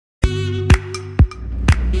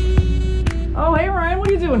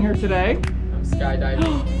doing here today? I'm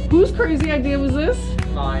skydiving. Whose crazy idea was this?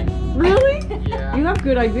 Mine. Really? Yeah. You have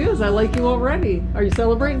good ideas. I like you already. Are you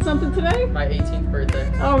celebrating something today? My 18th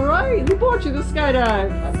birthday. All right. Who bought you the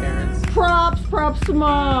skydive? My parents. Props to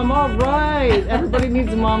mom. All right. Everybody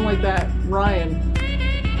needs a mom like that. Ryan,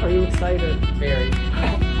 are you excited? Very.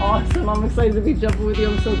 Awesome. I'm excited to be jumping with you.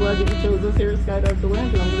 I'm so glad that you chose us here at Skydive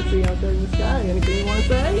DeLand, and I'm going to see you out there in the sky. Anything you want to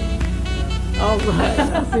say? All right.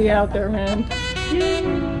 I'll see you out there, man.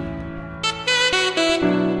 Yay.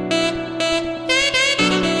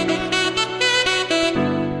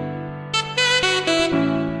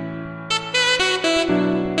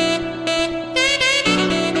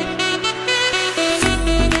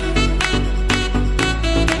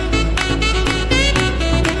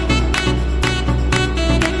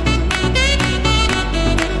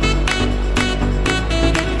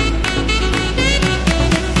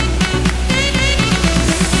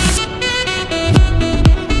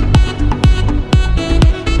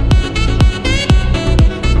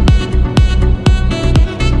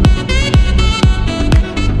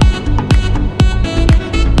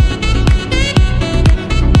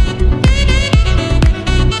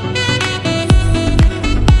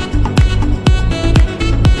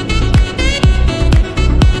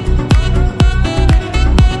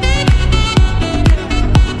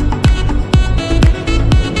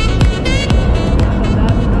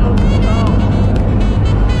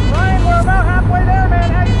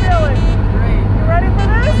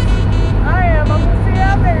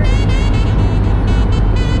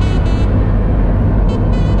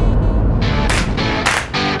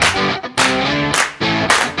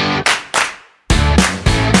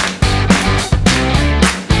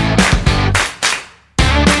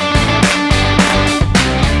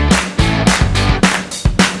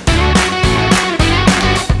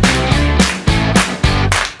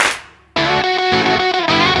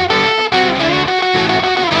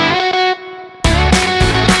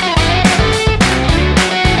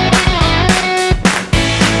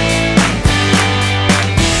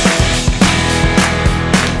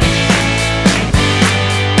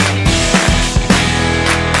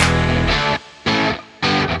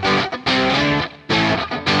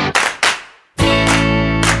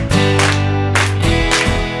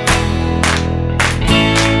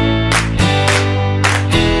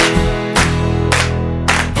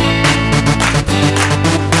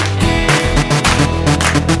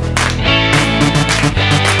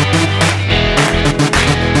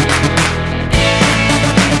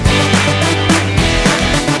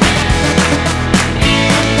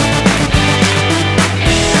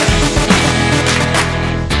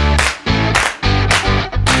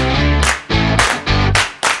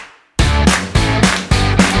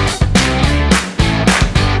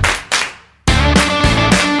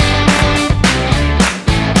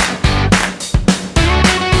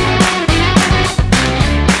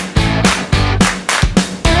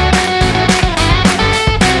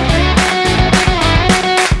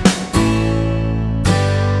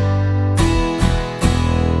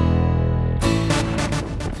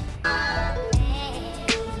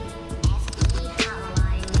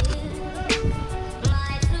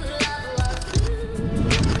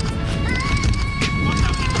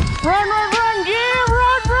 Run, yeah,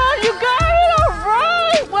 run, you got it, all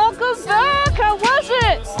right, welcome back, how was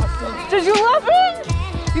it? Awesome. Did you love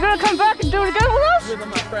it? You gonna come back and do it again with us? With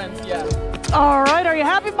my friends, yeah. All right, are you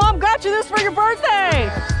happy mom got you this for your birthday?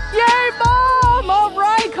 Yay, mom, all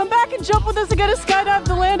right, come back and jump with us again at Skydive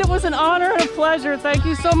DeLand. It was an honor and a pleasure, thank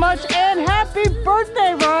you so much, and happy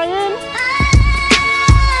birthday, Ryan.